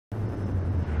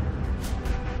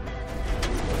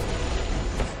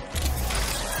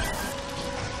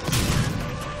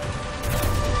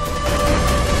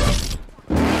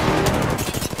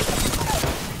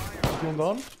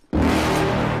on.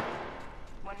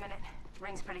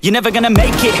 You're never gonna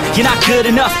make it, you're not good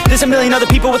enough. There's a million other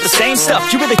people with the same stuff.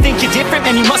 You really think you're different?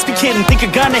 Man, you must be kidding. Think you're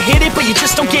gonna hit it, but you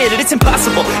just don't get it. It's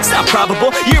impossible, it's not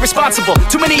probable, you're irresponsible.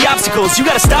 Too many obstacles, you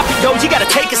gotta stop it, yo. You gotta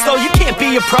take it slow, you can't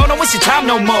be a pro. Don't waste your time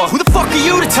no more. Who the fuck are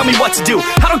you to tell me what to do?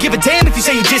 I don't give a damn if you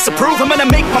say you disapprove. I'm gonna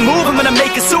make my move, I'm gonna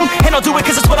make it soon. And I'll do it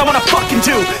cause it's what I wanna fucking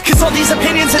do. Cause all these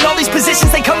opinions and all these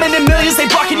positions, they come in millions, they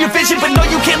blocking your vision. But no,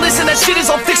 you can't listen, that shit is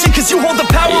all fiction. Cause you hold the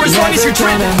power as long as you're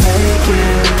driven.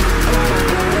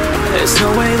 There's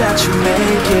no way that you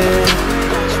make it.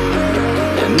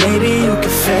 And maybe you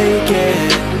can fake it,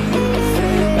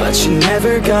 but you're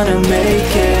never gonna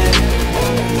make it.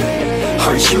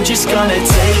 Aren't you just gonna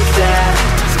take that?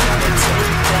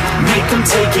 Make them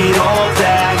take it all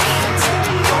back.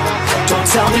 Don't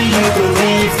tell me you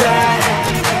believe that.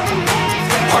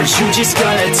 Aren't you just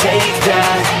gonna take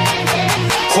that?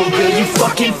 Or will you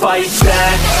fucking fight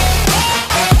back?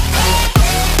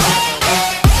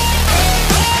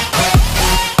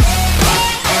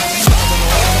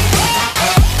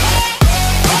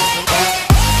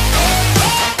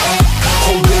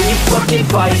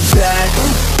 Fight back.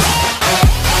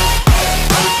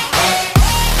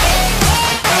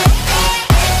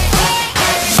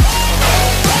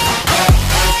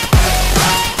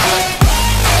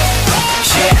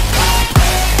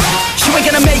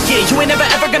 You ain't never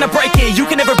ever gonna break it. You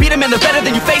can never beat them and they're better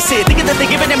than you face it. Thinking that they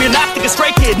give a damn, you're not thinking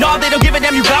straight, kid. No, they don't give a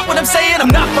damn, you got what I'm saying?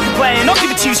 I'm not fucking playing, I'll give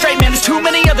it to you straight, man. There's too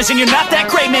many others and you're not that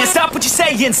great, man. Stop what you're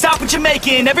saying, stop what you're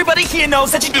making. Everybody here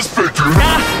knows that you just fake it.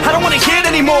 Nah, I don't wanna hear it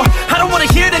anymore, I don't wanna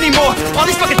hear it anymore. All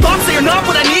these fucking thoughts, they are not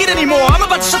what I need anymore. I'm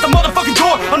about to shut the motherfucking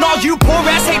door on all you poor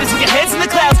ass haters with your heads in the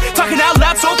clouds, talking out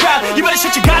loud so proud. You better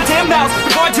shut your goddamn mouth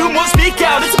before I do more speak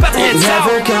out. It's about to head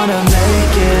south. You're never gonna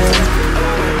make it.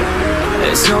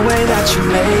 There's no way that you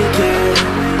make it.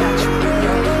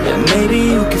 And maybe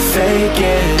you can fake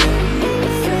it,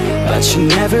 but you're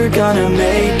never gonna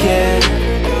make it.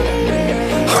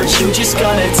 Aren't you just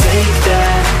gonna take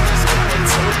that?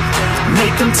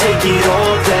 Make them take it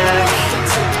all back.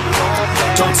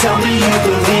 Don't tell me you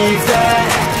believe that.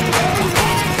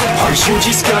 Aren't you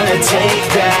just gonna take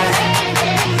that?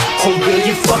 Or will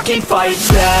you fucking fight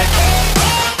back?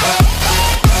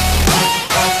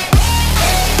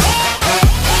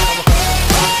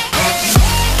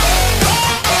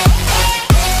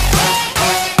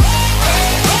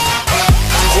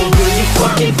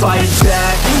 Fight back.